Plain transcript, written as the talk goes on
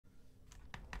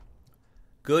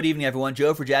Good evening, everyone.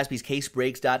 Joe for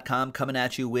JaspysCaseBreaks.com coming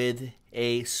at you with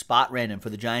a spot random for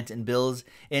the Giants and Bills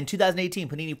in 2018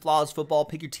 Panini Flawless Football.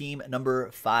 Pick your team number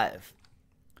 5.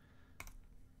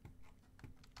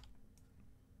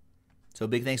 So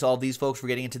big thanks to all of these folks for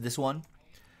getting into this one.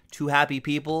 2 happy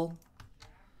people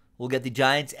will get the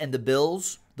Giants and the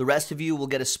Bills. The rest of you will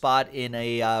get a spot in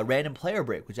a random player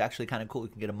break, which is actually kind of cool. We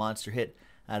can get a monster hit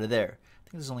out of there. I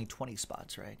think there's only 20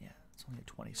 spots, right? Yeah, it's only a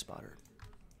 20 spotter.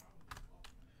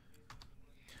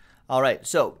 All right,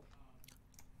 so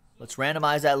let's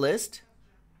randomize that list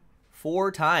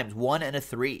 4 times, 1 and a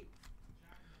 3.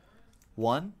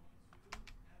 1,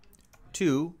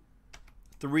 2,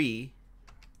 3,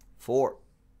 4.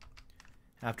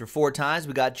 After 4 times,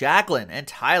 we got Jacqueline and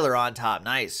Tyler on top.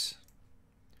 Nice.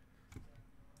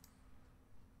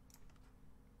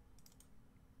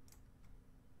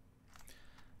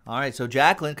 All right, so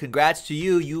Jacqueline, congrats to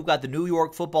you. You got the New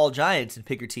York Football Giants in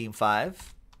Pick Your Team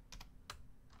 5.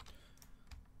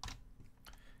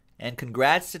 And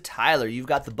congrats to Tyler. You've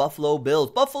got the Buffalo Bills.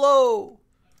 Buffalo!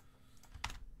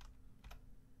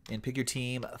 And Pick Your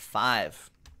Team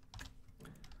 5.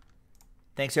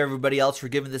 Thanks to everybody else for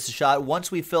giving this a shot.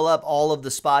 Once we fill up all of the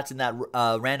spots in that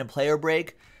random player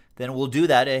break, then we'll do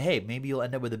that. Hey, maybe you'll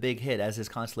end up with a big hit as his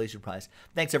consolation prize.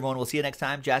 Thanks, everyone. We'll see you next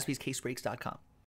time. JaspysCaseBreaks.com.